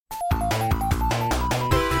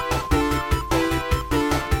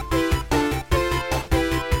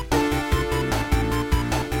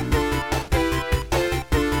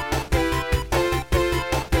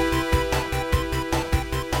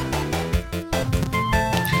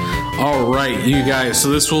All right, you guys. So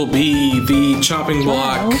this will be the chopping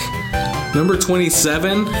block number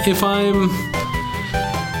 27, if I'm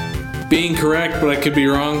being correct, but I could be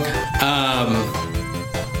wrong.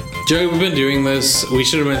 Joey, we've been doing this. We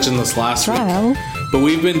should have mentioned this last week, but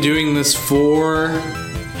we've been doing this for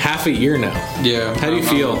half a year now. Yeah. How do you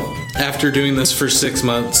feel after doing this for 6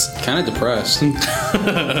 months? Kind of depressed.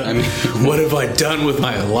 I mean, what have I done with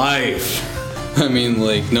my life? I mean,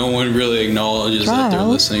 like, no one really acknowledges that they're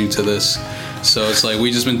listening to this. So it's like, we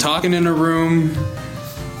just been talking in a room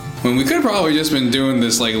when we could have probably just been doing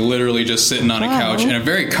this, like, literally just sitting on a couch, and a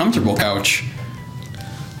very comfortable couch.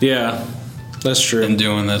 Yeah, that's true. And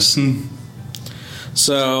doing this.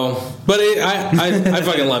 So, but I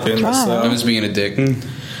fucking love doing this, though. I'm just being a dick.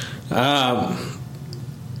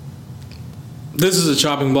 This is a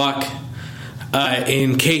chopping block.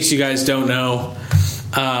 In case you guys don't know,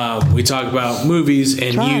 we talk about movies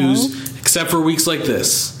and news, except for weeks like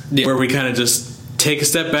this, where we kind of just take a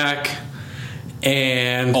step back,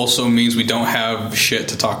 and also means we don't have shit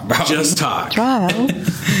to talk about. Just talk.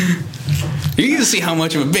 You can see how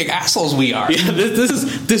much of a big assholes we are. Yeah,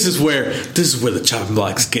 this is where the chopping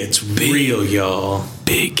blocks gets real, y'all.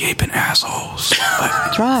 Big gaping assholes,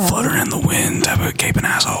 like fluttering in the wind type of gaping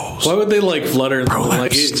assholes. Why would they like flutter in the wind?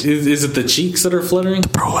 Like, is it the cheeks that are fluttering? The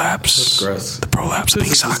prolapse. That's gross. The prolapse. The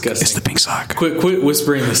pink sock. It's the pink sock. Quit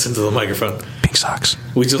whispering this into the microphone. Pink socks.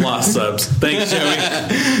 We just lost subs. Thanks, Joey.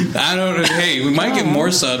 I don't know. Hey, we might get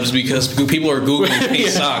more subs because people are Googling pink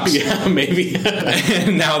socks. Yeah, maybe.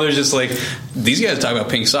 And now they're just like, these guys talk about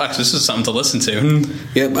pink socks. This is something to listen to.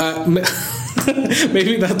 Yeah,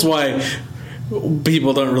 maybe that's why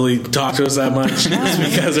people don't really talk to us that much. It's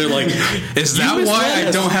because they're like, is that why I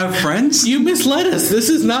don't have friends? You misled us. This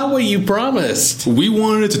is not what you promised. We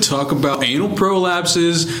wanted to talk about anal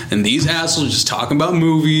prolapses, and these assholes just talking about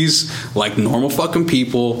movies like normal fucking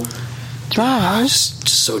people. Just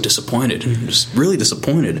so disappointed. Just really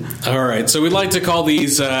disappointed. All right, so we like to call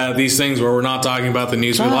these things where we're not talking about the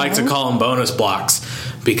news. We like to call them bonus blocks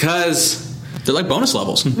because they're like bonus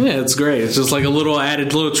levels. Yeah, it's great. It's just like a little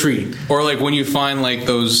added little treat. Or like when you find like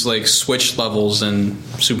those like switch levels in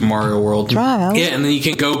Super Mario World. Yeah, and then you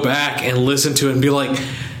can go back and listen to it and be like,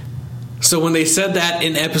 so when they said that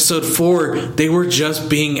in episode 4, they were just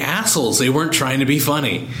being assholes. They weren't trying to be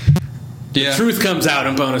funny. Yeah. The truth comes out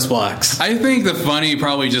in bonus blocks. I think the funny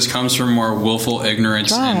probably just comes from more willful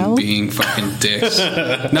ignorance and being fucking dicks.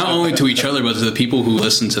 Not only to each other, but to the people who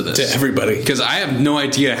listen to this. To everybody. Because I have no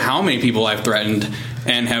idea how many people I've threatened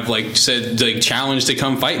and have like said, like, challenged to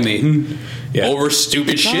come fight me over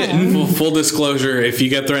stupid shit. Full disclosure, if you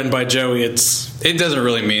get threatened by Joey, it doesn't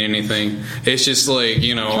really mean anything. It's just like,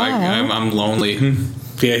 you know, I'm lonely.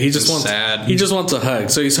 Yeah, he just wants sad. He just wants a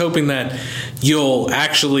hug. So he's hoping that you'll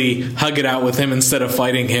actually hug it out with him instead of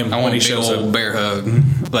fighting him when he shows up. I want a big old bear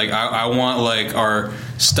hug. Like I want like our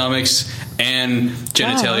stomachs and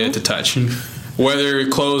genitalia to touch.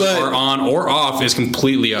 Whether clothes are on or off is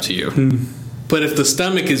completely up to you. But if the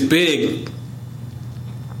stomach is big,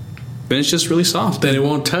 then it's just really soft. Then it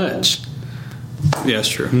won't touch. Yeah, that's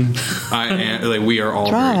true. We are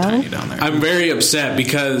all very tiny down there. I'm very upset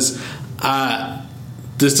because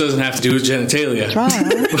this doesn't have to do with genitalia.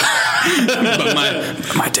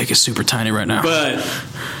 But my dick is super tiny right now. But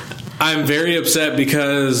I'm very upset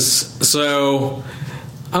because, so,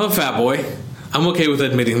 I'm a fat boy. I'm okay with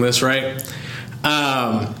admitting this, right?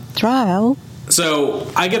 So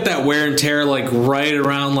I get that wear and tear like right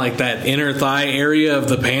around like that inner thigh area of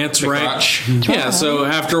the pants, right? Crotch. Yeah, so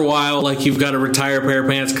after a while, like you've got to retire a pair of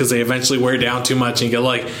pants because they eventually wear down too much, and you get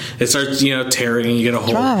like it starts, tearing, and you get a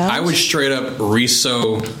hole. I would straight up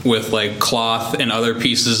re-sew with like cloth and other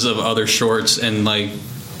pieces of other shorts and like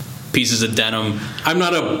pieces of denim. I'm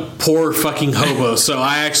not a poor fucking hobo, so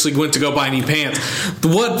I actually went to go buy new pants.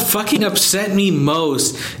 What fucking upset me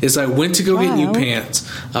most is I went to go get new pants.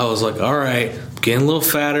 I was like, all right, getting a little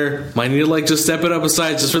fatter, might need to like just step it up a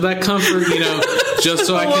size just for that comfort, just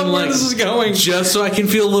so I can like this is going, just so I can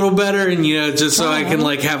feel a little better, and just so I can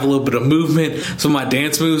like have a little bit of movement, so my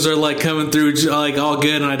dance moves are like coming through like all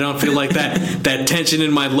good, and I don't feel like that tension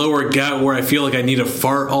in my lower gut where I feel like I need to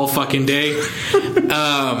fart all fucking day.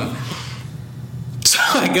 So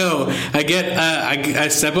I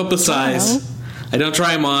step up a size. I don't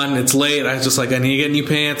try them on. It's late. I just I need to get new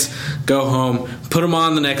pants. Go home. Put them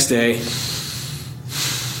on the next day.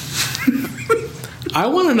 I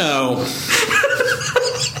want to know.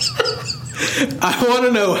 I want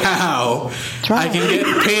to know how I can get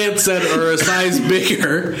pants that are a size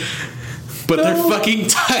bigger, but they're fucking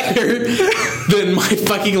tighter than my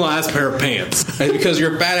fucking last pair of pants. That's because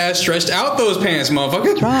your fat ass stretched out those pants,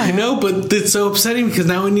 motherfucker. I know, but it's so upsetting because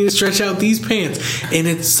now we need to stretch out these pants, and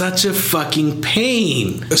it's such a fucking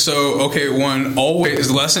pain. So, okay,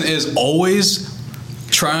 the lesson is always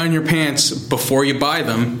try on your pants before you buy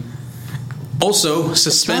them. Also,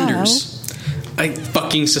 suspenders.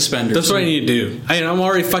 Fucking suspenders. That's what I need to do. I'm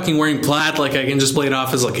already fucking wearing plaid. Like, I can just play it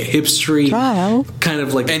off as like a hipstery kind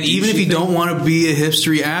of like. And even if you don't want to be a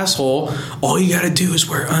hipstery asshole, all you got to do is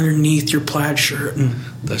wear underneath your plaid shirt.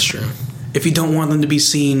 That's true. If you don't want them to be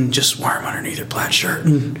seen, just wear them underneath your plaid shirt.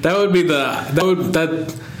 That would be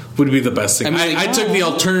the best thing. I took the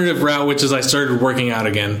alternative route, which is I started working out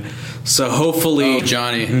again. So hopefully,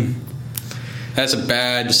 Johnny, that's a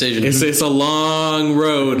bad decision. It's a long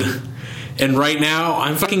road. And right now,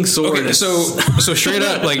 I'm fucking sore. Okay, so straight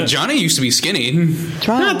up, like, Johnny used to be skinny.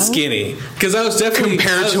 Not skinny. Because I was definitely...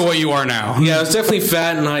 Compared to what you are now. Yeah, I was definitely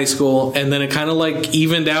fat in high school. And then it kind of, like,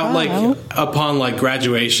 evened out, like, upon, like,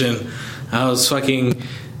 graduation. I was fucking...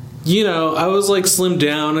 I was, like, slimmed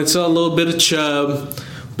down. I saw a little bit of chub.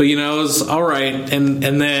 But, I was all right. And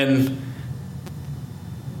then...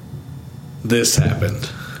 this happened.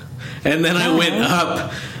 And then I went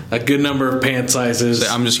up... a good number of pant sizes.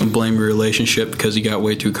 I'm just gonna blame your relationship because you got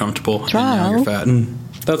way too comfortable and now you're fat.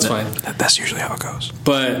 That's fine. That's usually how it goes.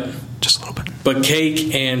 But just a little bit. But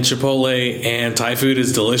cake and Chipotle and Thai food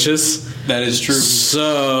is delicious. That is true.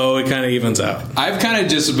 So it kind of evens out. I've kind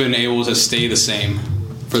of just been able to stay the same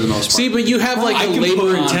for the most part. See, but you have like a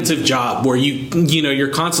labor-intensive job where you're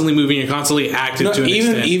constantly moving, you're constantly active to an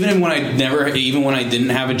extent. Even when I didn't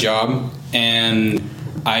have a job and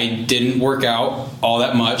I didn't work out all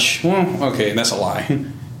that much. Well, okay, that's a lie.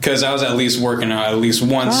 Because I was at least working out at least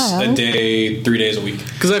once a day, 3 days a week.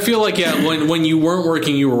 Because I feel like, when you weren't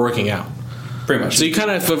working, you were working out. Pretty much. So you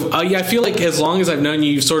kind of, I feel like as long as I've known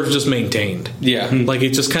you, you've sort of just maintained. Yeah. Like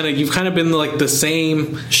it just you've kind of been like the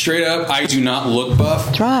same. Straight up, I do not look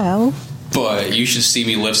buff. But you should see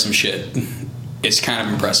me lift some shit. It's kind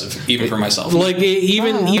of impressive, even for myself. Like,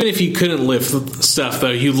 even if you couldn't lift stuff,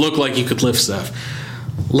 though, you look like you could lift stuff.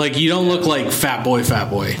 Like, you don't look like fat boy.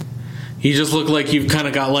 You just look like you've kind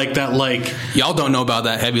of got, like, that, like... Y'all don't know about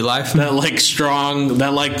that heavy life. That, like, strong...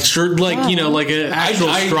 That, like, shirt, like, like an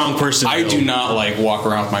actual strong person. I do not, like, walk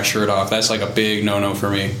around with my shirt off. That's, like, a big no-no for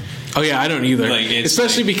me. Oh, yeah, I don't either. Like,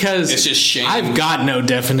 especially because... It's just shame. I've got no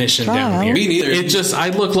definition down here. Me neither. It just...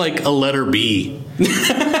 I look like a letter B.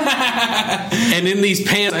 And in these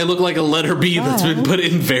pants, I look like a letter B that's been put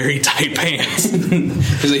in very tight pants.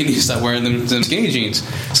 Because they need to stop wearing them skinny jeans.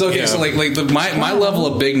 So okay, so my level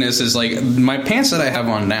of bigness is like my pants that I have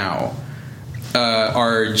on now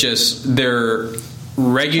are just they're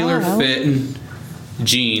regular fit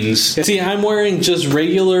jeans. See, I'm wearing just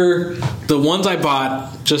regular. The ones I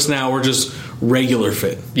bought just now were just regular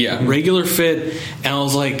fit. Yeah, regular fit, and I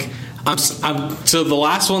was like. So the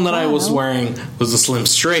last one that I was wearing was a slim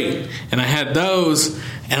straight, and I had those,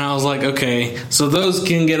 and I was like, okay, so those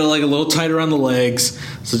can get a little tighter on the legs.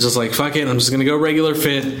 So just like fuck it, I'm just gonna go regular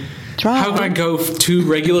fit. How can I go to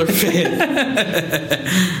regular fit?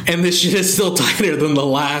 And this shit is still tighter than the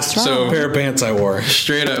last pair of pants I wore.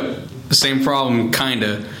 Straight up, same problem,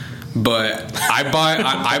 kinda. But I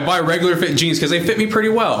buy regular fit jeans because they fit me pretty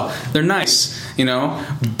well. They're nice,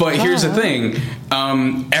 But here's the thing: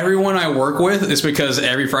 everyone I work with, it's because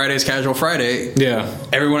every Friday is Casual Friday. Yeah.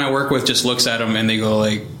 Everyone I work with just looks at them and they go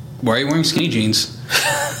like, "Why are you wearing skinny jeans?"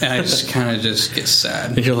 And I just kind of just get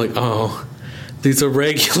sad. And you're like, "Oh, these are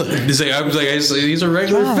regular." I was like, "These are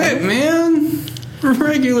regular fit, man.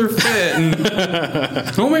 Regular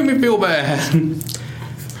fit. Don't make me feel bad."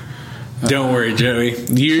 Don't worry, Joey.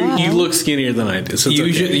 You look skinnier than I do. So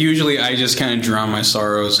usually, I just kind of drown my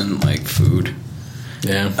sorrows in like food.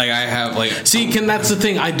 Yeah, like I have like. See, that's the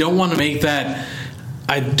thing. I don't want to make that.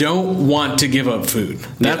 I don't want to give up food.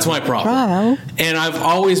 That's my problem. And I've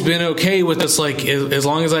always been okay with this. Like as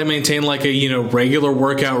long as I maintain like a regular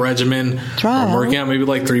workout regimen. I'm working out maybe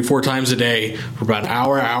like 3-4 times a day for about an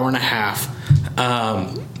hour and a half.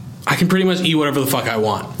 I can pretty much eat whatever the fuck I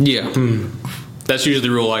want. Yeah. That's usually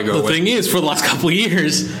the rule I go with. The thing is, for the last couple of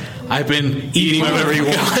years, I've been eating whatever you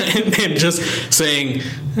want and just saying,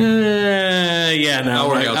 I'm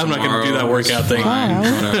not going to do that workout thing.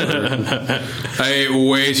 I ate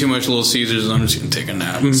way too much Little Caesars and I'm just going to take a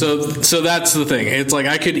nap. So that's the thing. It's like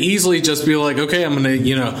I could easily just be like, okay, I'm going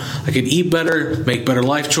to, I could eat better, make better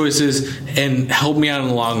life choices, and help me out in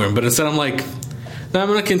the long run. But instead I'm like, no, I'm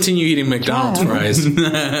going to continue eating McDonald's fries.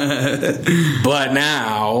 But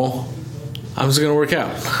now... I'm just gonna work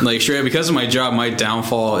out. Like straight up, because of my job, my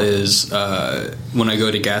downfall is when I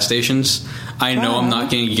go to gas stations. I know I'm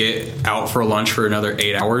not going to get out for lunch for another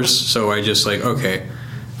 8 hours, so I just like, okay,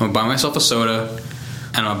 I'm gonna buy myself a soda,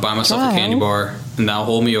 and I'm gonna buy myself a candy bar, and that'll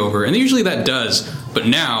hold me over. And usually that does, but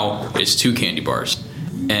now it's 2 candy bars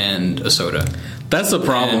and a soda. That's the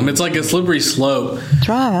problem. It's like a slippery slope.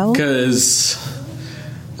 Because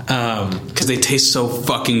they taste so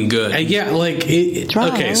fucking good. Yeah, like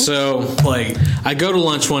okay, so like I go to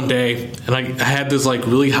lunch one day and I had this like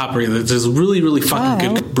really hot burrito. There's this really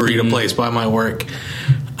fucking good burrito place by my work.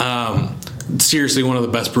 Seriously, one of the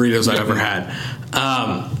best burritos I've ever had.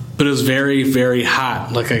 But it was very, very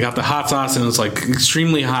hot. Like I got the hot sauce and it was like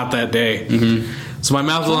extremely hot that day. So my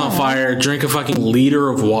mouth was on fire. Drank a fucking liter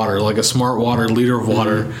of water, like a Smart Water liter of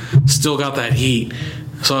water. Still got that heat.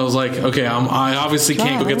 So I was like, okay, I obviously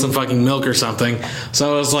can't go get some fucking milk or something.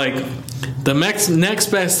 So I was like, the next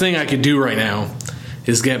best thing I could do right now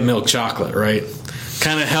is get milk chocolate, right?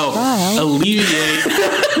 Kind of help alleviate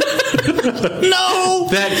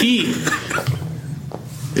that heat.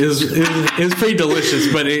 It's pretty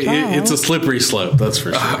delicious, but it's a slippery slope, that's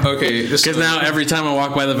for sure. Okay. Because now every time I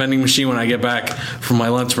walk by the vending machine when I get back from my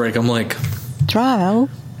lunch break, I'm like,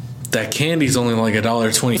 that candy's only like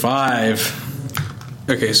 $1.25.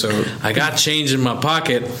 Okay, so I got change in my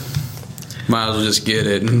pocket. Might as well just get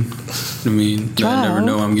it. I mean, I never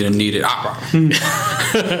know I'm going to need it.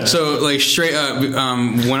 So, like, straight up,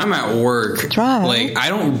 when I'm at work, like, I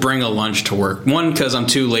don't bring a lunch to work. One, because I'm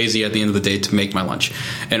too lazy at the end of the day to make my lunch.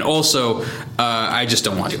 And also, I just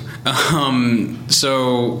don't want to.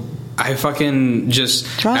 So I fucking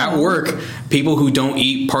just, at work, people who don't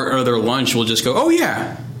eat part of their lunch will just go, oh,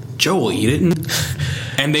 yeah, Joe will eat it.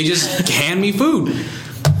 And they just hand me food.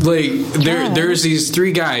 Like, there's these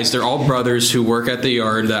 3 guys. They're all brothers who work at the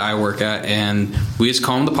yard that I work at, and we just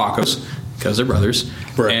call them the Pacos because they're brothers,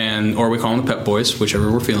 right. Or we call them the Pep Boys,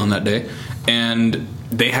 whichever we're feeling that day. And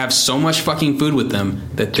they have so much fucking food with them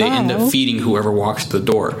that they end up feeding whoever walks through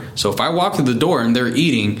the door. So if I walk through the door and they're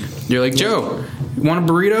eating, they're like, Joe, you want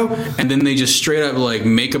a burrito? And then they just straight up like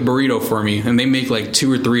make a burrito for me, and they make like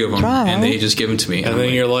 2 or 3 of them, and they just give them to me. And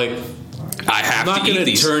then you're like, I have to eat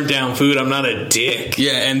these. I'm not going to turn down food. I'm not a dick.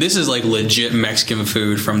 Yeah, and this is like legit Mexican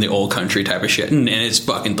food from the old country type of shit. And it's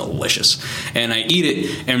fucking delicious. And I eat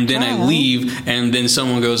it, and then I leave, and then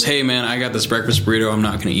someone goes, hey, man, I got this breakfast burrito I'm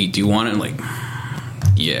not going to eat. Do you want it? I'm like,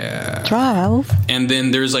 yeah. And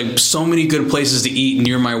then there's like so many good places to eat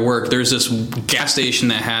near my work. There's this gas station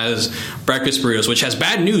that has breakfast burritos, which has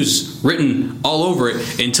bad news written all over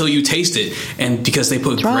it until you taste it. And because they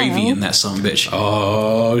put gravy in that son of a bitch.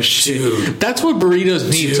 Oh, shoot. That's what burritos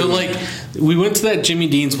need. Dude. So like, we went to that Jimmy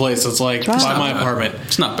Dean's place that's like by my apartment.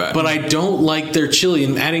 It's not bad. But I don't like their chili,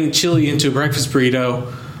 and adding chili into a breakfast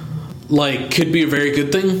burrito like could be a very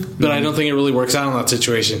good thing, but I don't think it really works out in that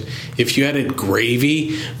situation. If you added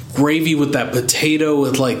gravy with that potato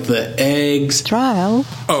with like the eggs.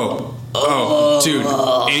 Oh, dude.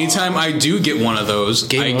 Anytime I do get one of those,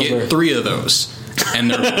 I get 3 of those.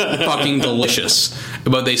 And they're fucking delicious.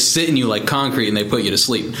 But they sit in you like concrete and they put you to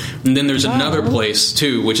sleep. And then there's another place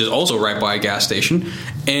too, which is also right by a gas station,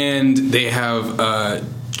 and they have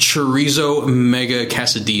chorizo mega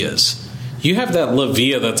quesadillas. You have that La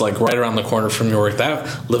Villa that's like right around the corner from your work. That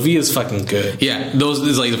La Villa is fucking good. Yeah, those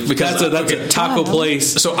is like because that's a taco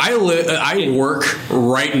place. So I work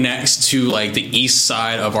right next to like the east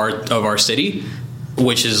side of our city,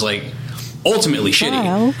 which is like ultimately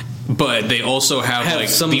shitty. But they also have like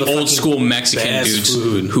some the old school Mexican dudes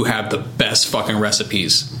who have the best fucking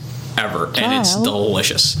recipes ever, and it's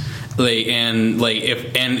delicious. Like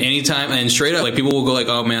anytime and straight up, like people will go like,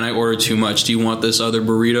 "Oh man, I ordered too much. Do you want this other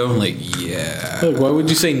burrito?" I'm like, yeah. Like, why would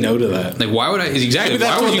you say no to that? Like, why would I? Exactly.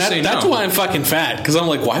 Why would you say no? That's why I'm fucking fat, because I'm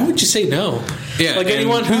like, why would you say no? Yeah. Like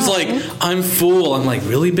anyone who's like, I'm full. I'm like,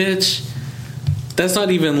 really, bitch? That's not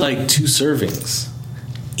even like 2 servings.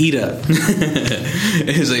 Eat up.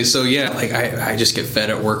 It's like, so yeah, like I just get fed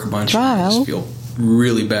at work a bunch. And I just feel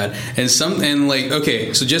really bad. And like,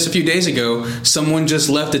 okay, so just a few days ago, someone just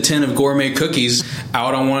left a tin of gourmet cookies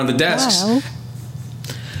out on one of the desks.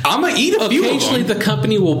 I'm gonna eat a few of them. Occasionally the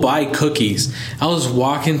company will buy cookies. I was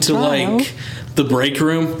walking to like the break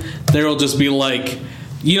room. There'll just be like,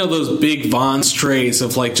 you know, those big Vons trays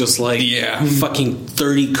of like just like fucking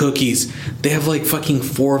 30 cookies. They have like fucking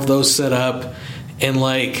 4 of those set up, and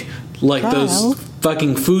like those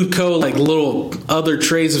fucking Food Co. like little other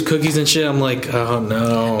trays of cookies and shit. I'm like, oh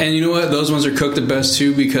no. And you know what? Those ones are cooked the best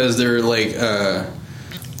too, because they're like kind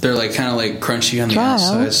of like crunchy on the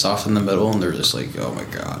outside, soft in the middle, and they're just like, oh my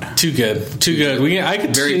god, too good. I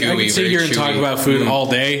could sit here and talk about food all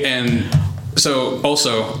day, and So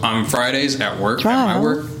also on Fridays at work, at my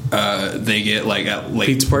work, they get like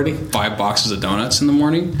pizza party, 5 boxes of donuts in the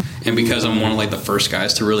morning, and because I'm one of like the first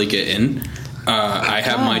guys to really get in, I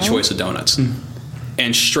have my choice of donuts.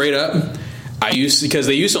 And straight up, because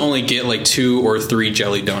they used to only get like 2 or 3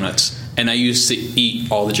 jelly donuts, and I used to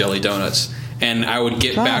eat all the jelly donuts. And I would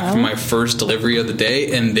get back from my first delivery of the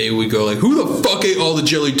day, and they would go like, "Who the fuck ate all the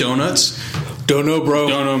jelly donuts?" Don't know, bro.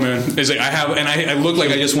 Don't know, man. It's like I look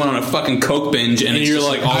like I just went on a fucking Coke binge, and it's you're just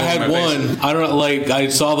like, all I had one. Face. I don't like. I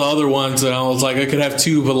saw the other ones, and I was like, I could have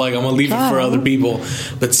 2, but like I'm gonna leave it for other people.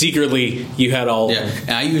 But secretly, you had all. Yeah,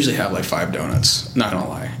 and I usually have like 5 donuts. Not gonna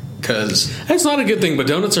lie, because that's not a good thing. But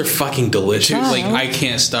donuts are fucking delicious. Like I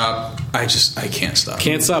can't stop. I can't stop.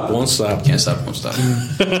 Can't stop. Won't stop. Can't stop. Won't stop.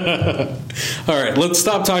 All right, let's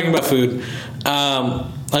stop talking about food.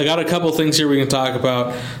 I got a couple things here we can talk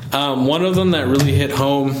about. One of them that really hit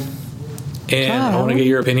home, and I want to get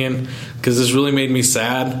your opinion, because this really made me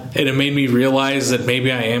sad, and it made me realize that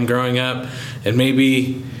maybe I am growing up, and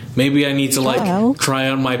maybe I need to like try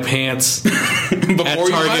on my pants at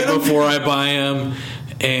Target before I buy them.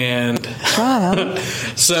 And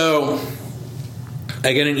so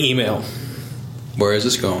I get an email. Where is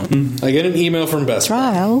this going? I get an email from Best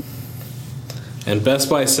Buy. And Best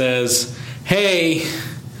Buy says, "Hey,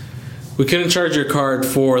 we couldn't charge your card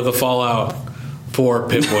for the Fallout 4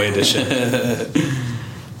 Pip-Boy edition."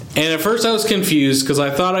 And at first I was confused because I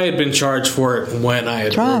thought I had been charged for it when I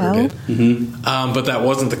had ordered it. But that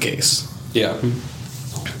wasn't the case. Yeah.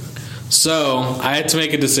 So I had to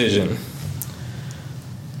make a decision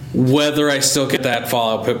whether I still get that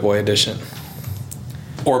Fallout Pip-Boy edition.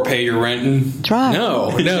 Or pay your rent.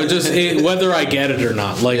 No, just whether I get it or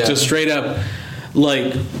not. Like, just straight up,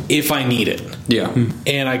 like, if I need it. Yeah.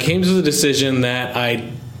 And I came to the decision that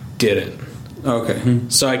I didn't. Okay.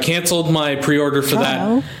 So I canceled my pre-order for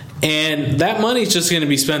that. And that money's just going to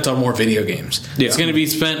be spent on more video games. Yeah. It's going to be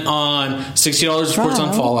spent on $60, of course,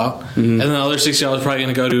 on Fallout. And then the other $60 probably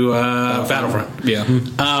going to go to Battlefront. Yeah.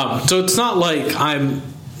 So it's not like I'm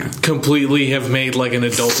completely have made like an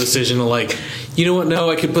adult decision to like, you know what, no,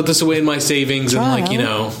 I could put this away in my savings and like, you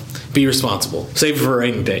know, be responsible, save it for a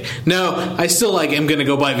rainy day. No, I still like am gonna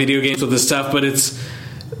go buy video games with this stuff, but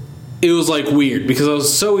it was like weird because I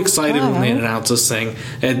was so excited when they announced this thing.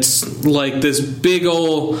 It's like this big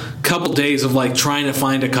old couple days of like trying to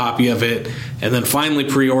find a copy of it and then finally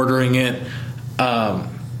pre-ordering it, and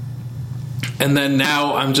then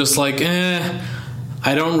now I'm just like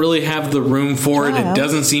I don't really have the room for it. It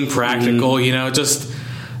doesn't seem practical, you know, just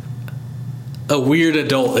a weird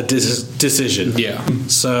adult decision. Yeah.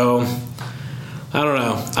 So, I don't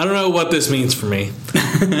know. I don't know what this means for me.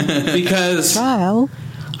 Because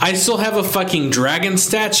I still have a fucking dragon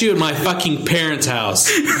statue in my fucking parents' house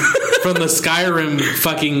from the Skyrim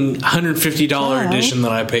fucking $150 edition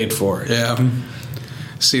that I paid for. Yeah.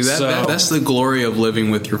 See, that's the glory of living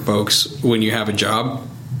with your folks when you have a job.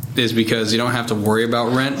 Is because you don't have to worry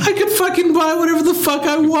about rent. I could fucking buy whatever the fuck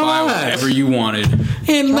I want. Buy whatever you wanted.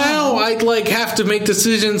 And now I like have to make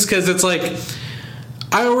decisions because it's like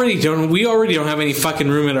we already don't have any fucking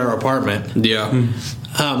room in our apartment. Yeah.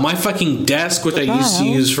 My fucking desk, which I used to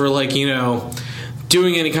use for like, you know,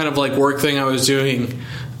 doing any kind of like work thing I was doing,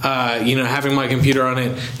 you know, having my computer on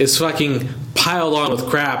it, is fucking piled on with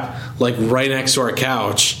crap like right next to our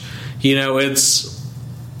couch. You know,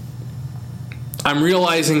 I'm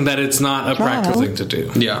realizing that it's not a practical thing to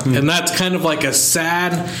do. Yeah. And that's kind of like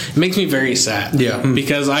it makes me very sad. Yeah.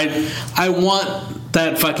 Because I want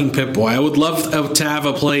that fucking Pip-Boy. I would love to have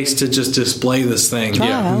a place to just display this thing.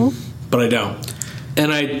 Yeah. But I don't.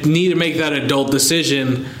 And I need to make that adult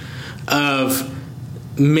decision of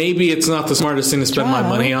maybe it's not the smartest thing to spend my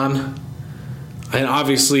money on. And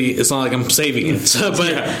obviously, it's not like I'm saving it.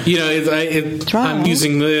 But, you know, I'm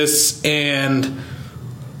using this and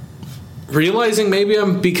realizing maybe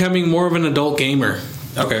I'm becoming more of an adult gamer.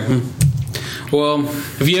 Okay. Well,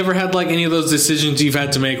 have you ever had like any of those decisions you've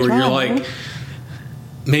had to make where you're like,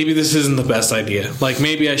 maybe this isn't the best idea? Like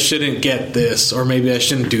maybe I shouldn't get this, or maybe I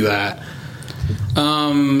shouldn't do that.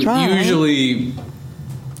 Usually,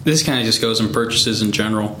 this kind of just goes in purchases in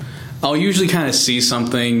general. I'll usually kind of see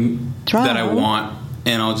something that I want,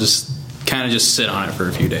 and I'll just kind of just sit on it for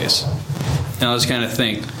a few days, and I'll just kind of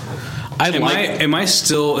think. Am I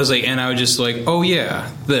still as like, and I would just like, oh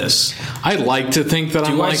yeah, this. I like to think that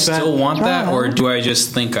I'm like that. Do I still want that, or do I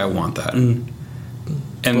just think I want that? And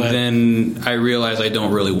then I realize I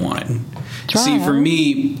don't really want it. See, for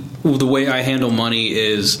me, the way I handle money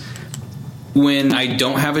is when I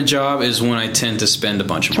don't have a job is when I tend to spend a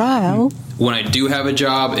bunch of money. When I do have a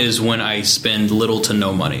job is when I spend little to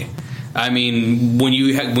no money. I mean, when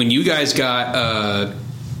you guys got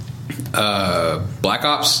Black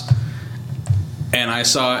Ops, and I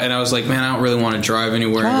saw it, and I was like, man, I don't really want to drive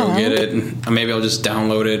anywhere and go get it. And maybe I'll just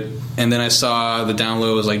download it. And then I saw the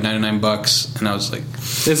download was like $99, and I was like,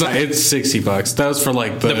 it's $60. That was for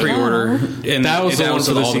like the pre-order, and that was the one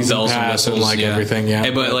for the season pass and like everything. Yeah,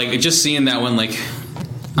 hey, but like just seeing that one, like,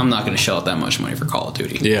 I'm not going to shell out that much money for Call of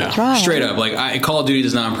Duty. Yeah, straight up. Like, Call of Duty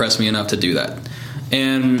does not impress me enough to do that.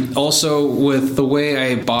 And also with the way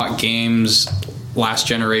I bought games last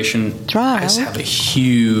generation, I just have a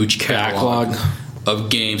huge catalog of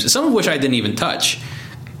games, some of which I didn't even touch.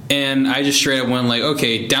 And I just straight up went like,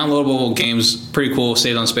 okay, downloadable games, pretty cool,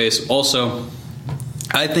 saves on space. Also,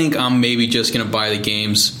 I think I'm maybe just going to buy the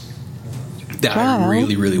games that I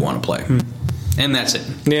really, really want to play. And that's it.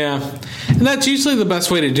 Yeah. And that's usually the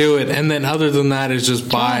best way to do it. And then other than that is just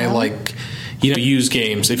buy, like, used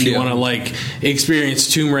games if you want to, like,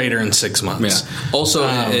 experience Tomb Raider in 6 months. Yeah. Also,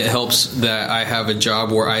 it helps that I have a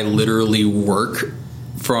job where I literally work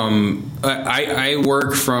from... I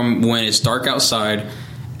work from when it's dark outside,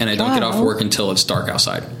 and I don't get off work until it's dark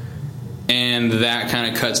outside. And that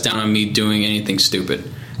kind of cuts down on me doing anything stupid,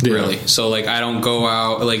 really. So, like, I don't go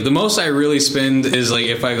out. Like, the most I really spend is, like,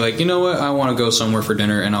 if I, like, you know what, I want to go somewhere for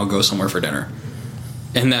dinner, and I'll go somewhere for dinner.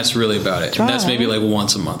 And that's really about it. And that's maybe, like,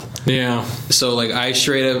 once a month. Yeah. So, like, I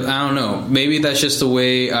straight up, I don't know. Maybe that's just the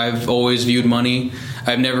way I've always viewed money.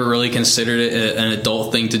 I've never really considered it an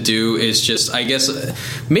adult thing to do. It's just, I guess,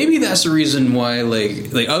 maybe that's the reason why,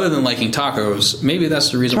 like other than liking tacos, maybe that's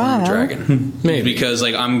the reason why I'm a dragon. Maybe. Because,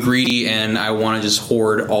 like, I'm greedy and I want to just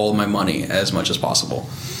hoard all of my money as much as possible.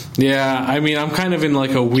 Yeah, I mean, I'm kind of in,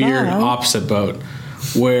 like, a weird opposite boat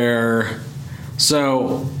where,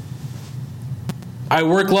 so... I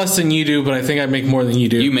work less than you do, but I think I make more than you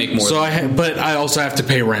do. You make more. But I also have to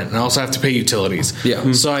pay rent, and I also have to pay utilities.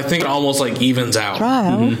 Yeah. So I think it almost like evens out.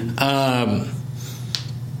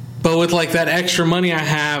 But with like that extra money I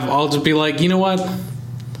have, I'll just be like, you know what?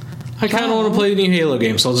 I kind of want to play the new Halo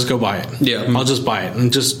game, so I'll just go buy it. Yeah. I'll just buy it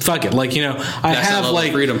and just fuck it. Like, I have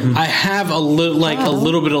like freedom. I have a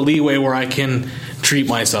little bit of leeway where I can treat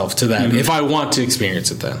myself to that if I want to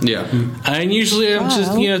experience it then. Yeah. And usually I'm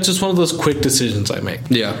just, it's just one of those quick decisions I make.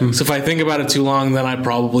 Yeah. So if I think about it too long, then I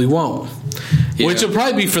probably won't. Yeah. Which will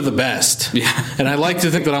probably be for the best. Yeah. And I like to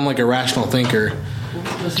think that I'm like a rational thinker.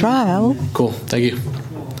 Cool. Thank you.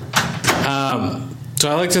 So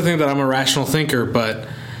I like to think that I'm a rational thinker, but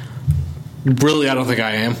really I don't think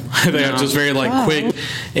I am. I think I'm just very like quick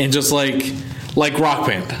and just like Rock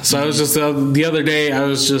Band. So I was just the other day I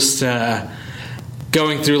was just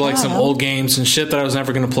going through like some old games and shit that I was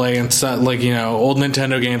never going to play, and stuff, like, old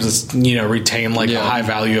Nintendo games that retain like a high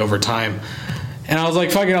value over time. And I was like,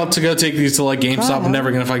 fuck it, I'll go take these to like GameStop. I'm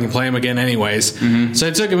never going to fucking play them again anyways. So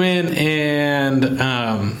I took them in, and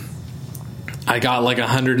I got like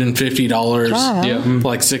 $150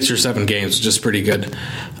 like 6 or 7 games, which is pretty good.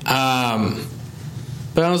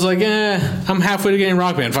 But I was like, I'm halfway to getting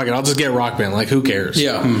Rock Band. Fuck it, I'll just get Rock Band. Like, who cares?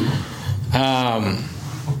 Yeah.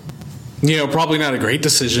 Probably not a great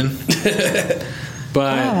decision,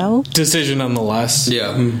 but decision nonetheless.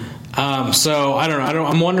 Yeah. So I don't know.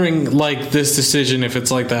 I'm wondering, like, this decision, if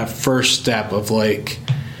it's like that first step of like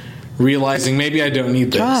realizing maybe I don't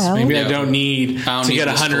need this. Maybe I don't need to get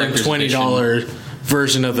a $120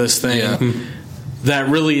 version of this thing. Yeah. That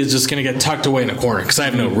really is just going to get tucked away in a corner because I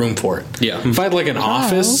have no room for it. Yeah. If I had like an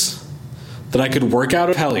office that I could work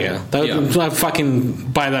out of, hell yeah. I'd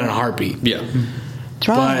fucking buy that in a heartbeat. Yeah.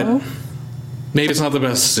 But maybe it's not the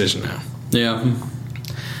best decision now. Yeah.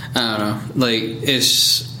 I don't know. Like,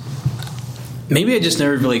 it's... Maybe I just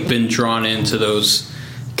never really been drawn into those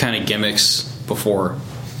kind of gimmicks before.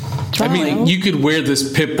 I mean, you could wear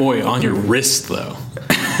this Pip-Boy on your wrist, though.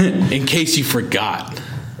 In case you forgot.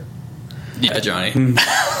 Yeah, Johnny.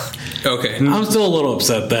 Okay. I'm still a little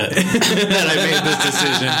upset that I made this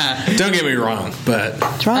decision. Don't get me wrong, but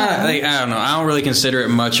I don't know. I don't really consider it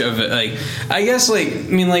much of it. Like, I guess,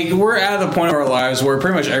 we're at the point of our lives where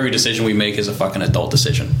pretty much every decision we make is a fucking adult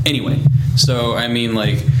decision. Anyway, so we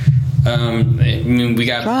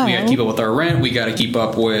got to keep up with our rent. We got to keep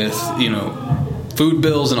up with food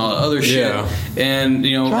bills and all the other shit, and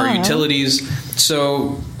our utilities.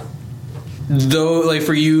 So. Though, like,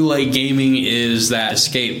 for you, like, gaming is that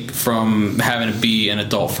escape from having to be an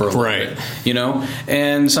adult for a little bit,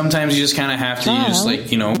 and sometimes you just kind of have to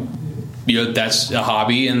that's a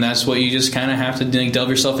hobby, and that's what you just kind of have to delve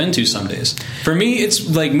yourself into some days. For me,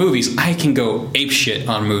 it's like movies. I can go ape shit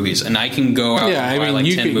on movies, and I can go out and buy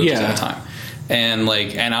 10 movies at a time, and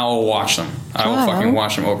I will watch them. I will fucking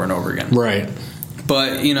watch them over and over again. Right.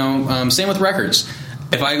 But same with records.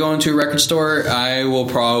 If I go into a record store, I will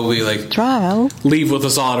probably leave with a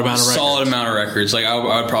solid amount of records. Like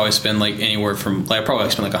I would probably spend like anywhere from like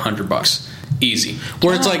spend like $100 easy.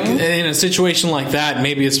 Where it's like in a situation like that,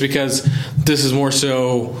 maybe it's because this is more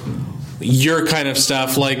so your kind of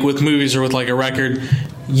stuff. Like with movies or with like a record,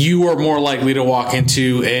 you are more likely to walk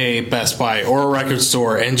into a Best Buy or a record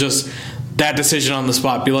store and just that decision on the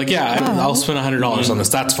spot be like, I'll spend $100 on this.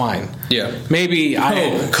 That's fine. Yeah. Maybe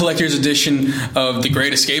collector's edition of The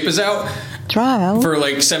Great Escape is out. For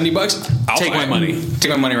like $70. I'll take my money. Take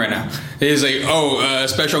my money right now. It is a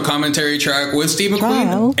special commentary track with Steve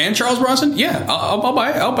McQueen and Charles Bronson. Yeah, I'll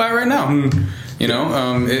buy it. I'll buy it right now. You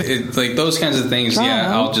know, it like those kinds of things.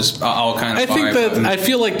 Yeah, I'll kind of. I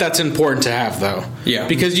feel like that's important to have though. Yeah,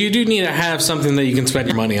 because you do need to have something that you can spend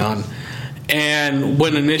your money on. And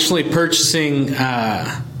when initially purchasing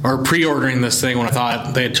or pre-ordering this thing, when I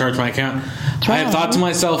thought they had charged my account, I had thought to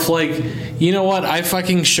myself, like, you know what? I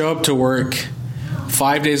fucking show up to work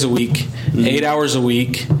 5 days a week, 8 hours a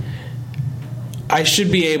week. I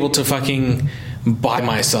should be able to fucking buy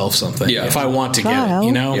myself something if I want to get it.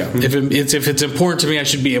 You know, if it's important to me, I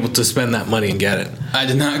should be able to spend that money and get it. I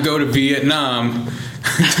did not go to Vietnam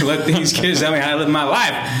to let these kids tell me how to live my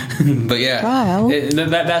life. But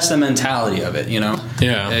that's the mentality of it, you know?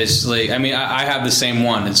 Yeah. It's like, I mean, I have the same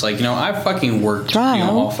one. It's like, you know, I fucking worked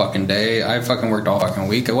all fucking day. I fucking worked all fucking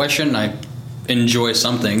week. Why shouldn't I enjoy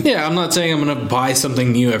something? Yeah, I'm not saying I'm going to buy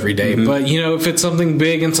something new every day, but, you know, if it's something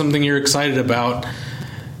big and something you're excited about,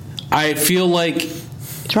 I feel like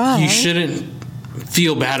you shouldn't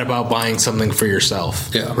feel bad about buying something for yourself.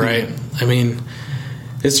 Yeah. Right? I mean,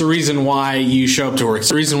 it's the reason why you show up to work. It's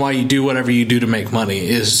the reason why you do whatever you do to make money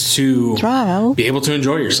is to be able to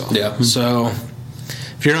enjoy yourself. Yeah. So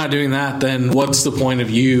if you're not doing that, then what's the point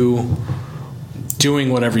of you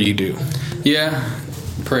doing whatever you do? Yeah.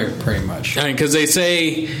 Pretty much. I mean, because they say,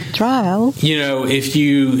 you know, if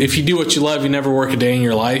you do what you love, you never work a day in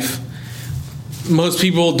your life. Most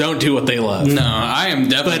people don't do what they love. No, I am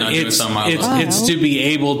definitely not doing something I love. It's to be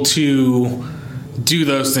able to do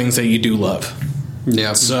those things that you do love.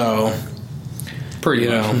 Yeah. So, pretty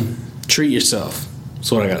much. Treat yourself.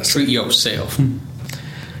 That's what I got to say. Treat yourself.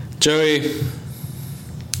 Joey,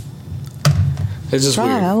 it's just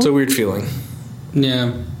weird. It's a weird feeling.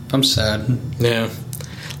 Yeah, I'm sad. Yeah.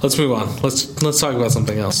 Let's move on. Let's talk about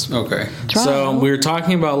something else. Okay. So, we were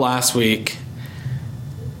talking about last week.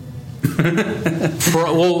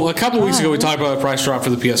 A couple weeks ago we talked about a price drop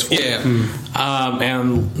for the PS4. Yeah.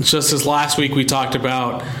 And just this last week we talked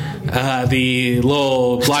about the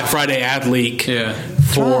little Black Friday ad leak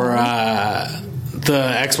for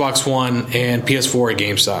the Xbox One and PS4 at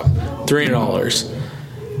GameStop.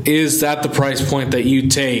 $300. Is that the price point that you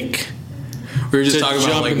take? We were just talking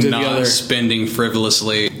about like not spending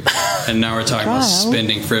frivolously, and now we're talking about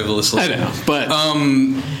spending frivolously. I know, but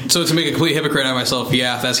so to make a complete hypocrite out of myself,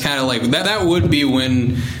 that's kind of like that would be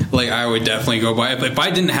when like I would definitely go buy it. But if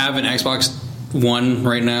I didn't have an Xbox One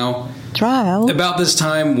right now, about this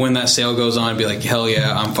time when that sale goes on, I'd be like, hell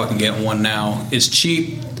yeah, I'm fucking getting one now. It's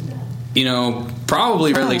cheap, you know.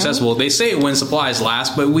 Probably readily accessible. They say when supplies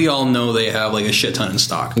last, but we all know they have like a shit ton in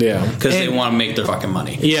stock. Yeah, because they want to make their fucking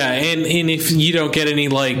money. Yeah, and if you don't get any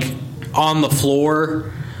like on the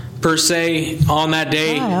floor per se on that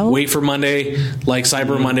day, wait for Monday, like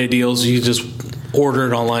Cyber Monday deals. You just order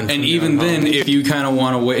it online. And even then, if you kind of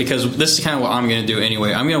want to wait, because this is kind of what I'm going to do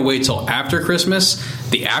anyway. I'm going to wait till after Christmas.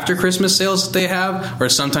 The after Christmas sales that they have are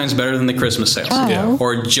sometimes better than the Christmas sales,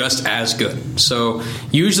 or just as good. So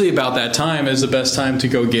usually about that time is the best time to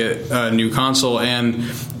go get a new console. And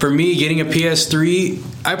for me, getting a PS3,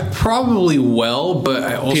 I probably will, but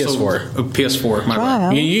I also PS4. My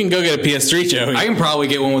bad. You can go get a PS3, Joey. I can probably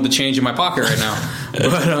get one with the change in my pocket right now,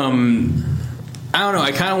 but I don't know.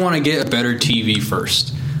 I kind of want to get a better TV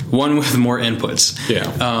first, one with more inputs. Yeah.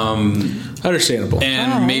 Understandable.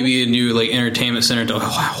 And maybe a new like entertainment center to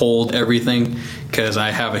hold everything, because I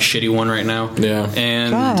have a shitty one right now. Yeah.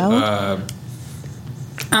 And I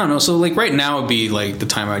don't know. So like right now would be like the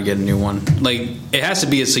time I'd get a new one. Like it has to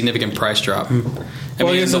be a significant price drop. I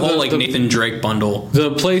mean, the whole like Nathan Drake bundle. The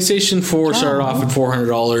PlayStation 4 started off at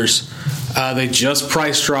 $400. They just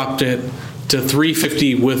price dropped it to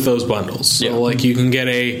 $350 with those bundles. So like you can get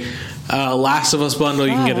a Last of Us bundle,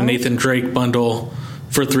 you can get a Nathan Drake bundle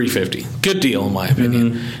for $350. Good deal in my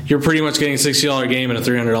opinion. You're pretty much getting a $60 game and a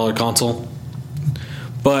 $300 console.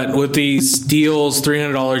 But with these deals,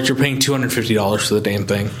 $300, you're paying $250 for the damn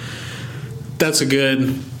thing. That's a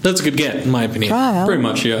good get in my opinion. Pretty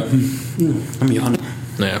much, yeah. I'm yawning.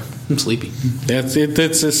 Yeah. I'm sleepy. It's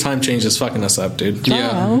this time change is fucking us up, dude.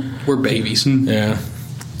 Yeah. We're babies. Yeah.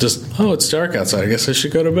 it's dark outside. I guess I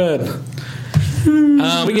should go to bed.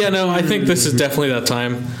 But yeah, no, I think this is definitely that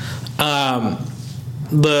time.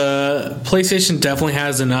 The PlayStation definitely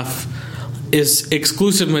has enough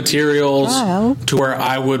exclusive materials to where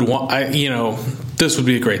I would want. This would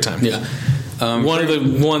be a great time. Yeah. One of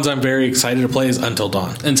the ones I'm very excited to play is Until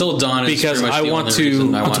Dawn. Until Dawn is because I want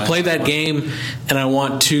to play that game, and I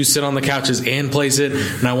want to sit on the couches and place it,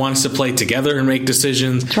 and I want us to play together and make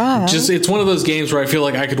decisions. It's one of those games where I feel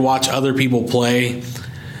like I could watch other people play.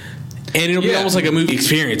 And it'll be almost like a movie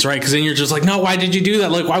experience, right? Because then you're just like, no, why did you do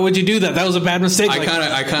that? Like, why would you do that? That was a bad mistake. I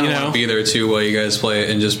kind of want to be there too while you guys play it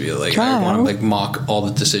and just be like, I want to like mock all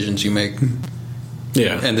the decisions you make.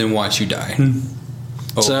 Yeah. And then watch you die.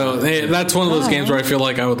 So that's one of those games where I feel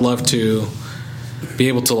like I would love to be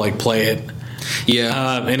able to like play it.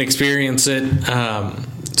 Yeah. And experience it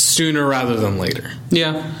sooner rather than later.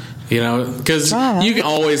 Yeah. Because you can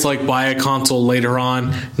always like buy a console later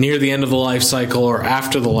on near the end of the life cycle or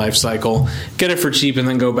after the life cycle, get it for cheap, and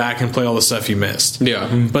then go back and play all the stuff you missed.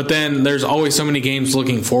 Yeah. But then there's always so many games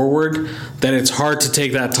looking forward that it's hard to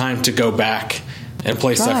take that time to go back and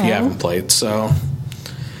play stuff you haven't played. So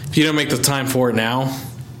if you don't make the time for it now,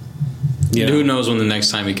 who knows when the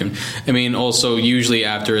next time you can. I mean, also usually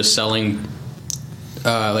after a selling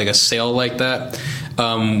like a sale like that,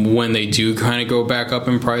 when they do kind of go back up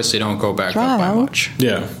in price, they don't go back up by much.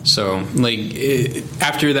 Yeah. So,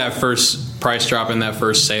 after that first price drop in that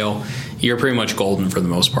first sale, you're pretty much golden for the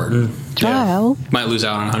most part. Trial. Yeah. Might lose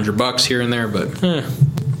out on $100 here and there, but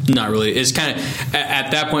not really. It's kind of at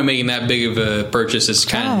that point making that big of a purchase is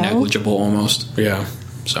kind of negligible almost. Yeah.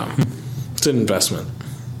 So it's an investment.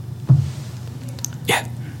 Yeah.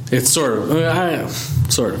 It's sort of an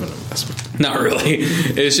investment. Not really.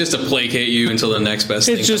 It's just to placate you until the next best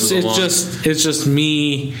thing comes along. It's just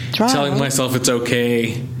me telling myself it's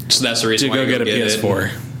okay. So that's the reason to why go get a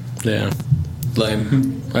PS4. Yeah.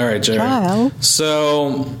 Lame. All right, Jerry.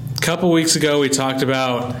 So a couple weeks ago we talked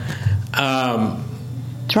about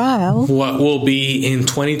what will be in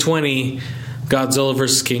 2020 Godzilla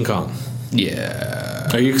vs. King Kong. Yeah.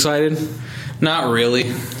 Are you excited? Not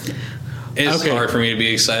really. It's hard for me to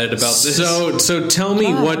be excited about this. So tell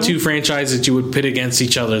me what two franchises you would pit against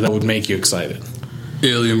each other that would make you excited.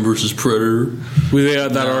 Alien versus Predator.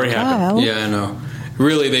 That already happened. Yeah, I know.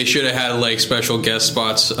 Really, they should have had like special guest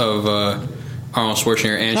spots of Arnold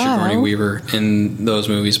Schwarzenegger and Sigourney Weaver in those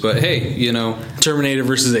movies. But hey, Terminator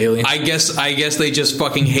versus Alien. I guess they just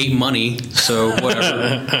fucking hate money. So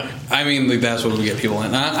whatever. I mean, that's what we get people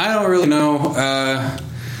in. I don't really know.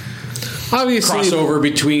 Obviously, crossover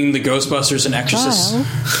between the Ghostbusters and Exorcist.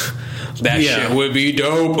 That shit would be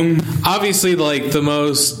dope. Obviously, like the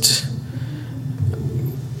most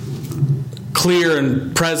clear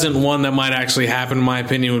and present one that might actually happen, in my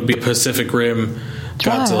opinion, would be Pacific Rim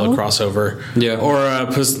Godzilla crossover. Yeah. Or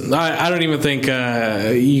I don't even think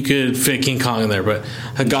you could fit King Kong in there, but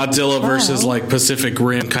a Godzilla versus like Pacific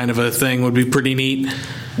Rim kind of a thing would be pretty neat.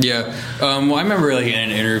 Yeah. Well, I remember like in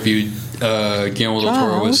an interview, Guillermo del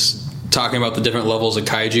Toro was talking about the different levels of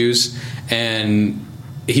kaijus, and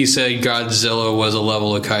he said Godzilla was a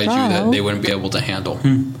level of kaiju that they wouldn't be able to handle.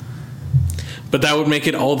 But that would make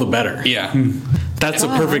it all the better. Yeah. That's a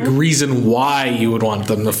perfect reason why you would want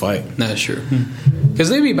them to fight. That's true. Because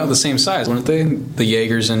they'd be about the same size, wouldn't they? The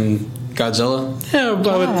Jaegers and Godzilla? Yeah,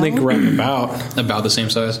 but I would think right about the same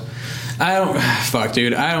size. I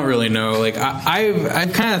don't really know. Like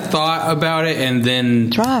I've kind of thought about it and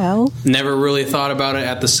then never really thought about it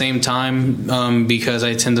at the same time, because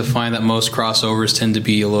I tend to find that most crossovers tend to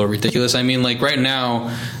be a little ridiculous. I mean, like right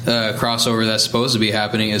now, crossover that's supposed to be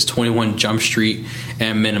happening is 21 Jump Street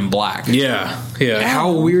and Men in Black. Yeah.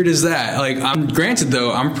 How weird is that? Like, granted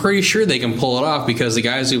though, I'm pretty sure they can pull it off because the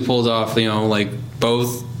guys who pulled off, like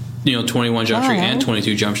both, 21 Jump Street and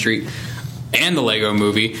 22 Jump Street and the Lego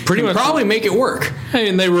Movie pretty much probably make it work. I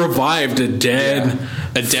mean, they revived a dead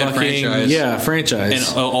franchise. Yeah, franchise.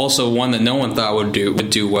 And also one that no one thought would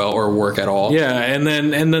do well or work at all. Yeah, and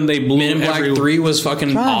then they blew Men in Black 3 was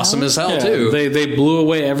fucking awesome as hell too. They blew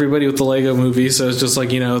away everybody with the Lego Movie, so it's just like,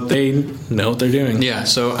 they know what they're doing. Yeah,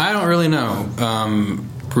 so I don't really know.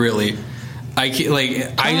 Really. I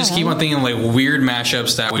just keep on thinking like weird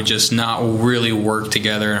mashups that would just not really work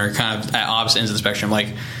together and are kind of at opposite ends of the spectrum.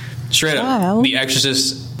 Like straight up, The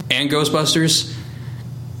Exorcist and Ghostbusters,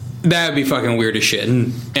 that would be fucking weird as shit,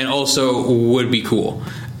 and also would be cool.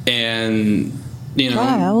 And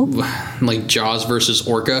like Jaws versus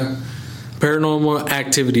Orca, Paranormal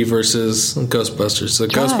Activity versus Ghostbusters. So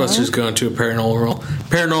Ghostbusters go into a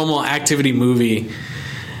paranormal activity movie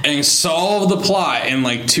and solve the plot in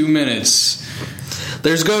like 2 minutes.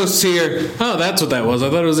 there's ghosts here. Oh, that's what that was. I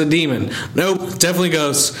thought it was a demon. Nope, definitely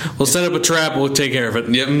ghosts. We'll set up a trap. We'll take care of it.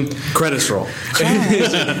 Yep. Credits roll. Like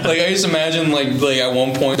I just imagine like at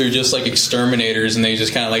one point they're just like exterminators and they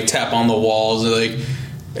just kind of like tap on the walls and like,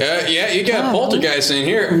 yeah, you got poltergeists in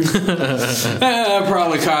here. That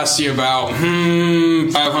probably cost you about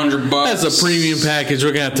 $500. That's a premium package.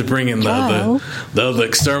 We're gonna have to bring in the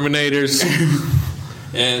exterminators.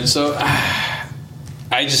 And so I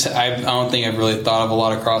don't think I've really thought of a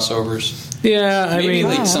lot of crossovers. Yeah, I Maybe mean,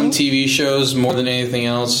 like some TV shows more than anything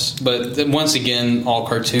else, but once again, all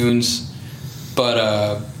cartoons.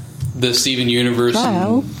 But the Steven Universe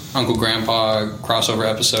and Uncle Grandpa crossover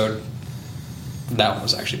episode, that one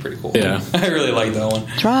was actually pretty cool. Yeah, I really like that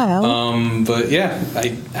one. But yeah,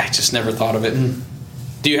 I just never thought of it.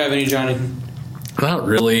 Do you have any, Johnny? Not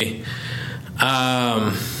really.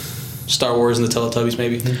 Star Wars and the Teletubbies,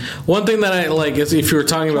 maybe. One thing that I like is if you were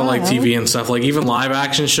talking about like TV and stuff, like even live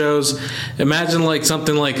action shows. Imagine like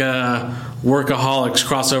something like a Workaholics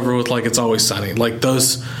crossover with like It's Always Sunny. Like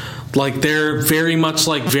those, like they're very much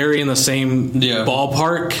like very in the same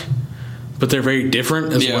ballpark, but they're very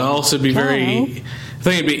different as well. So it'd be I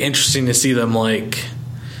think it'd be interesting to see them like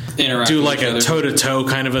do like a toe to toe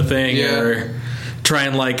kind of a thing, or try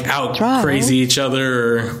and like out crazy each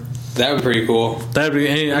other. Or, that would be pretty cool. That'd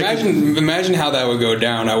be imagine how that would go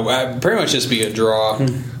down. I'd pretty much just be a draw.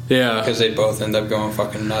 Yeah, because they both end up going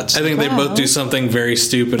fucking nuts. I think they both do something very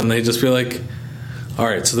stupid, and they just be like, "All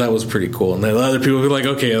right, so that was pretty cool." And the other people would be like,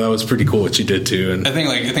 "Okay, that was pretty cool what you did too." And I think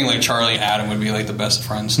like Charlie and Adam would be like the best of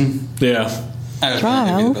friends. Yeah, I would think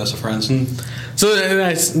they'd be the best of friends. So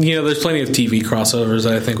there's plenty of TV crossovers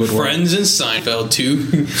that I think would work. Friends and Seinfeld,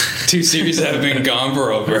 two series that have been gone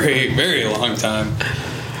for a very, very long time.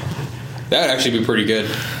 That would actually be pretty good.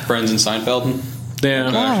 Friends and Seinfeld. Yeah. That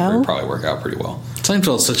would actually probably work out pretty well.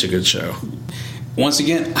 Seinfeld's such a good show. Once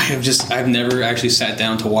again, I've never actually sat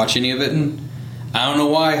down to watch any of it, and I don't know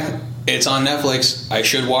why. It's on Netflix. I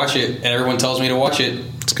should watch it, and everyone tells me to watch it.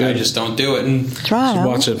 It's good. I just don't do it. And should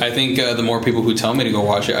watch it. I think the more people who tell me to go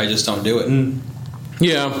watch it, I just don't do it.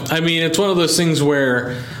 Yeah, I mean, it's one of those things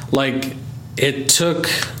where, like, it took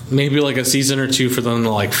maybe like a season or two for them to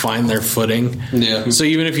like find their footing. Yeah. So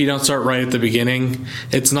even if you don't start right at the beginning,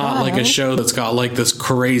 it's not like a show that's got like this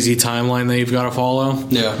crazy timeline that you've got to follow.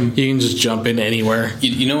 Yeah. You can just jump in anywhere.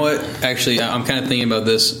 You know what? Actually, I'm kind of thinking about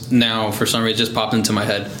this now. For some reason, it just popped into my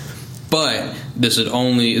head. But this is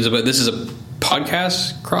a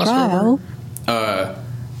podcast crossover.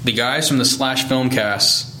 The guys from the Slash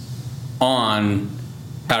Filmcast on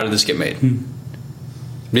How Did This Get Made?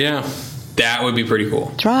 Yeah. That would be pretty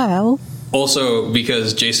cool. Also,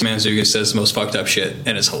 because Jason Mantzoukas says the most fucked up shit,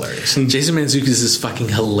 and it's hilarious. Jason Mantzoukas is fucking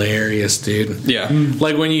hilarious, dude. Yeah.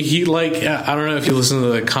 Like when I don't know if you listen to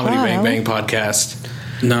the Comedy Bang Bang podcast.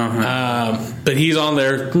 No. But he's on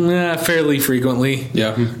there fairly frequently.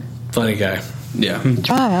 Yeah. Funny guy. Yeah.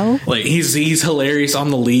 Like he's hilarious on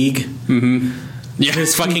The League. Mm-hmm. Yeah.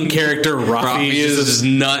 His fucking character Rafi is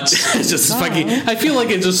nuts. It's just fucking. I feel like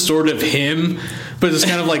it's just sort of him, but it's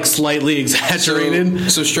kind of like slightly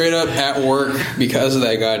exaggerated. So straight up at work, because of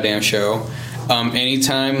that goddamn show,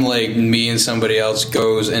 anytime like me and somebody else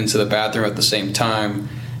goes into the bathroom at the same time,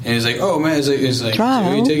 and he's like, "Oh man," he's like,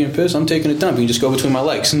 "Are you taking a piss? I'm taking a dump. You can just go between my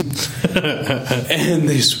legs." And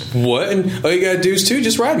they just, what? And all you gotta do is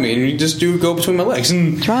just ride me, and you just go between my legs.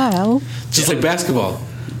 Just like basketball.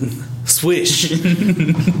 Swish. Yeah.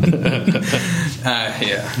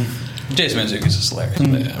 Jason Mantzoukas is hilarious.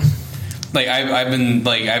 Yeah. Like I've been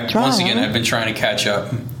trying to catch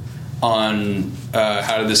up on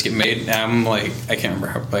How Did This Get Made. I'm like, I can't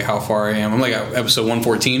remember how far I am. I'm like at episode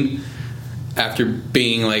 114 after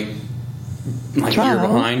being like a year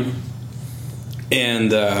behind.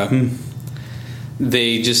 And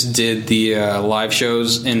they just did the live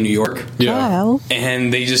shows in New York. Yeah.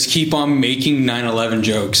 And they just keep on making 9/11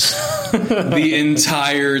 jokes the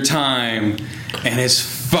entire time. And it's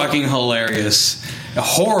fucking hilarious.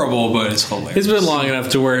 Horrible, but it's hilarious. It's been long enough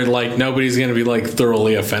to where like nobody's going to be like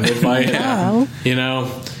thoroughly offended by it. Yeah. You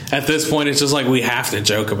know, at this point, it's just like we have to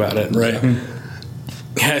joke about it, right?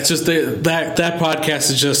 Yeah, it's just that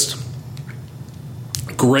podcast is just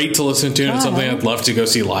great to listen to, and it's something I'd love to go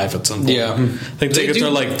see live at some point. Yeah, I think tickets are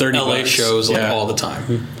like $30. LA shows like all the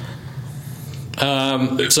time.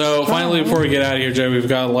 So finally, before we get out of here, Joe, we've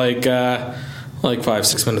got like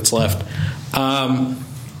 5-6 minutes left.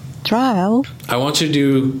 Trial. I want you to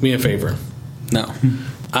do me a favor. No.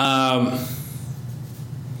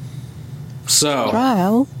 So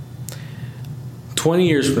Trial. 20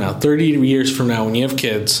 years from now, 30 years from now, when you have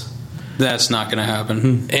kids, that's not going to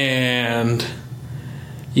happen. And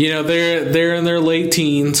they're in their late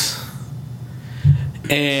teens,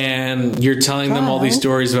 and you're telling them all these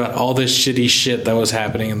stories about all this shitty shit that was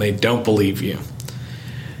happening, and they don't believe you.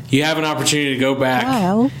 You have an opportunity to go back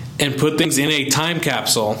and put things in a time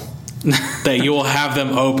capsule that you will have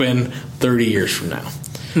them open 30 years from now.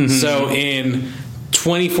 Mm-hmm. So in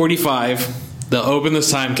 2045, they'll open this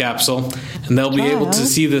time capsule, and they'll be able to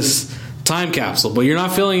see this time capsule, but you're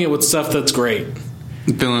not filling it with stuff that's great.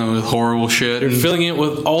 Filling it with horrible shit. You're filling it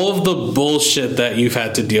with all of the bullshit that you've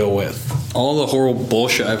had to deal with. All the horrible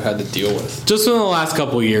bullshit I've had to deal with. Just in the last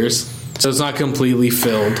couple of years. So it's not completely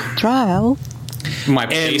filled. Trial. My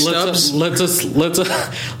pay stubs. Let's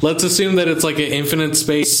assume that it's like an infinite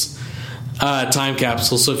space time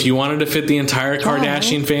capsule. So if you wanted to fit the entire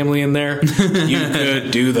Kardashian family in there, you could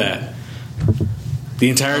do that. The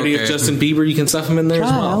entirety of Justin Bieber, you can stuff him in there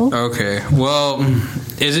as well. Okay. Well,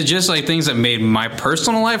 is it just like things that made my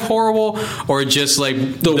personal life horrible, or just like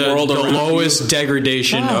the lowest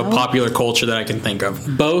degradation of popular culture that I can think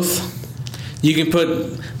of? Both. You can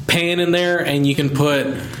put pain in there, and you can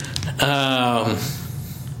put so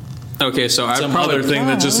some other thing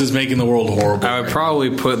that just is making the world horrible. I would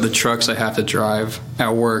probably put the trucks I have to drive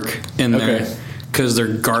at work in there because they're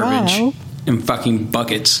garbage. In fucking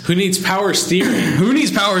buckets. Who needs power steering? Who needs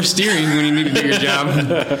power steering when you need to do your job?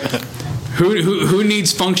 Who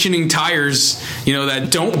needs functioning tires? That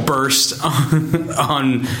don't burst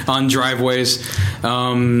on driveways.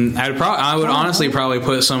 I would honestly probably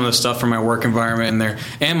put some of the stuff from my work environment in there,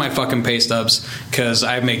 and my fucking pay stubs, because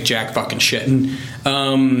I make jack fucking shit.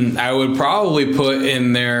 I would probably put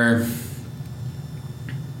in there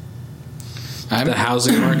the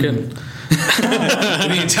housing market.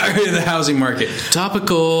 The entirety of the housing market.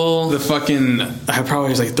 Topical. The fucking... I'd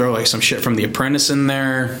probably throw some shit from The Apprentice in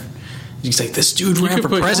there. He's like, this dude ran for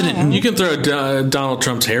president. You can throw Donald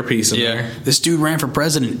Trump's hairpiece in there. This dude ran for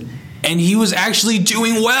president, and he was actually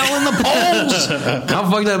doing well in the polls. How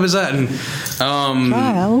fucked up is that?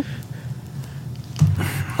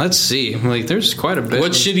 Let's see. There's quite a bit.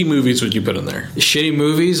 What shitty movies would you put in there? Shitty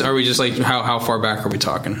movies? Are we just how far back are we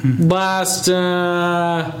talking? Last...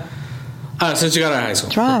 since you got out of high school.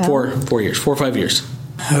 4 years. 4 or 5 years.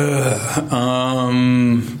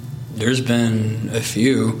 There's been a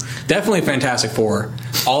few. Definitely Fantastic Four.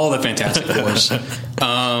 All the Fantastic Fours.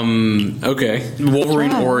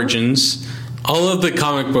 Wolverine Origins. All of the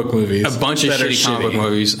comic book movies. A bunch of shitty comic book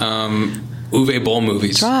movies. Uwe Boll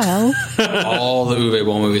movies. All the Uwe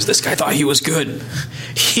Boll movies. This guy thought he was good.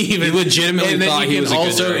 He legitimately thought he was a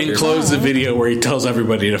good director. And then you can also enclose the video where he tells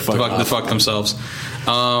everybody to fuck themselves.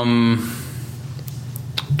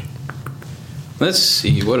 Let's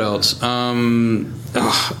see, what else?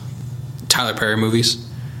 Tyler Perry movies.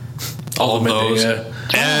 All of those.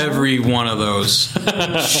 Every one of those.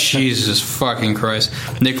 Jesus fucking Christ.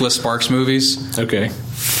 Nicholas Sparks movies. Okay.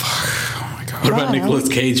 Fuck. Oh my God. What about Nicolas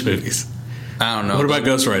Cage movies? I don't know. What about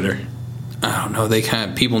Ghost Rider? I don't know.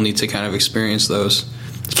 People need to kind of experience those.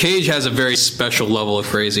 Cage has a very special level of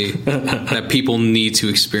crazy that people need to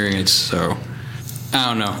experience, so... I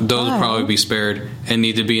don't know. Those will probably be spared and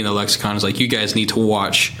need to be in the lexicon. It's you guys need to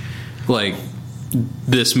watch,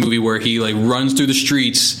 this movie where he, runs through the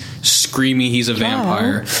streets screaming he's a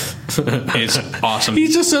vampire. It's awesome.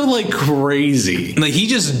 He's just so, crazy. He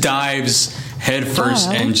just dives head first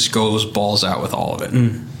and just goes balls out with all of it.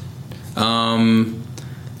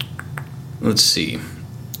 Let's see.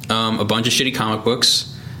 A bunch of shitty comic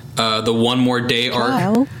books. The One More Day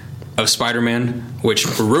arc of Spider-Man, which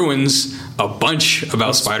ruins a bunch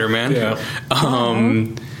about Spider-Man. I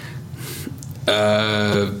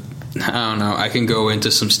don't know. I can go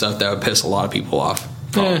into some stuff that would piss a lot of people off.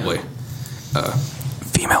 Probably.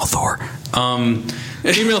 Female Thor.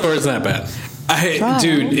 Female Thor is not bad.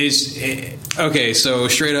 Okay, so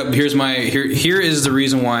straight up, here is the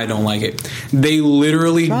reason why I don't like it. They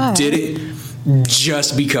literally did it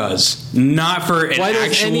just because, not for an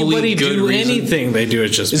actually good reason. Anything they do it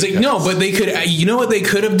just because. No, but they could. You know what they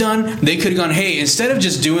could have done? They could have gone, hey, instead of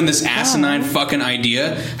just doing this asinine fucking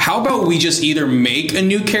idea, how about we just either make a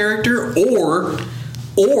new character or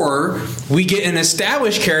we get an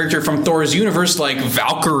established character from Thor's universe like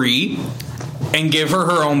Valkyrie and give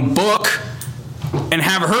her own book and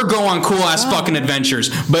have her go on cool ass fucking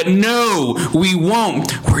adventures. But no, we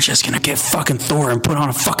won't. We're just gonna get fucking Thor and put on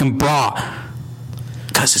a fucking bra.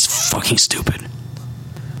 Because it's fucking stupid.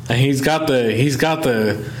 And he's got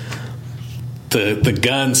the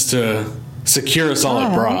guns to secure a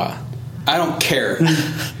solid bra. I don't care.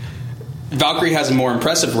 Valkyrie has a more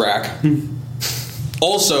impressive rack.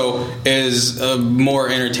 Also is a more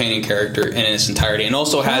entertaining character in its entirety, and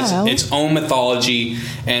also has its own mythology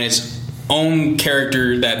and its own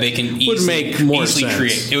character that they can easily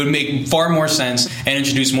create. It would make far more sense and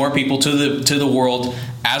introduce more people to the world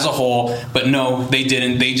as a whole. But no, they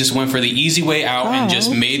didn't. They just went for the easy way out and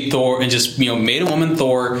just made Thor and just made a woman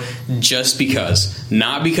Thor just because.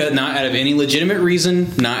 Not out of any legitimate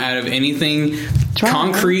reason, not out of anything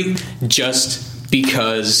concrete, just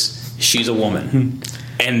because she's a woman.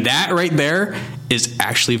 And that right there is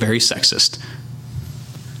actually very sexist.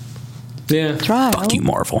 Yeah. Fuck you,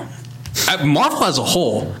 Marvel. Marvel as a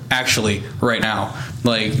whole, actually, right now,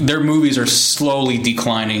 like their movies are slowly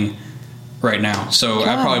declining right now. So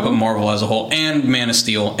I'd probably put Marvel as a whole and Man of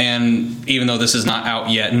Steel, and even though this is not out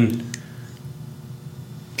yet,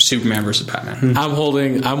 Superman versus Batman. I'm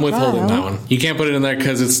withholding that one. You can't put it in there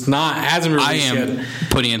because it's not hasn't released yet. I am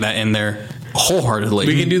putting that in there wholeheartedly.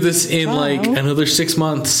 We can do this in like another 6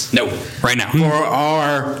 months. No, right now for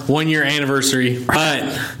our 1 year anniversary.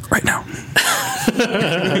 Right now.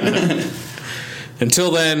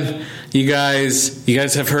 Until then, you guys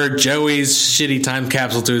have heard Joey's shitty time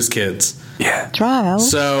capsule to his kids. Yeah.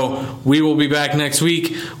 So we will be back next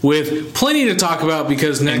week with plenty to talk about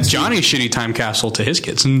because next Johnny's shitty time capsule to his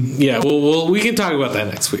kids. Yeah, we can talk about that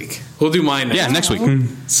next week. We'll do mine next. Yeah, next week.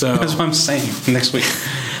 So that's what I'm saying. Next week.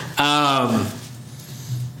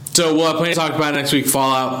 So we'll have plenty to talk about next week.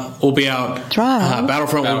 Fallout will be out.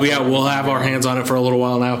 Battlefront will be out. We'll have our hands on it for a little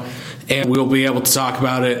while now, and we'll be able to talk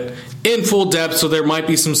about it in full depth. So there might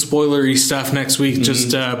be some spoilery stuff next week.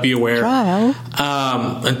 Just be aware.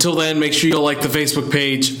 Until then, make sure you like the Facebook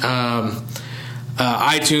page,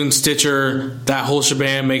 iTunes, Stitcher, that whole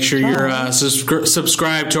shebang. Make sure you're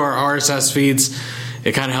subscribed to our RSS feeds.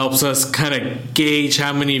 It kind of helps us kind of gauge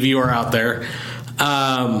how many of you are out there.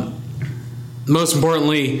 Most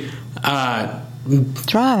importantly,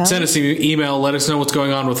 send us an email. Let us know what's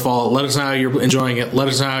going on with Fallout. Let us know how you're enjoying it. Let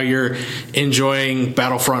us know how you're enjoying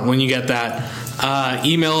Battlefront when you get that.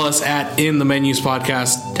 Email us at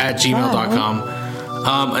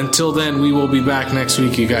inthemenuspodcast@gmail.com. Until then, we will be back next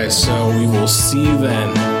week, you guys. So we will see you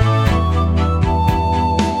then.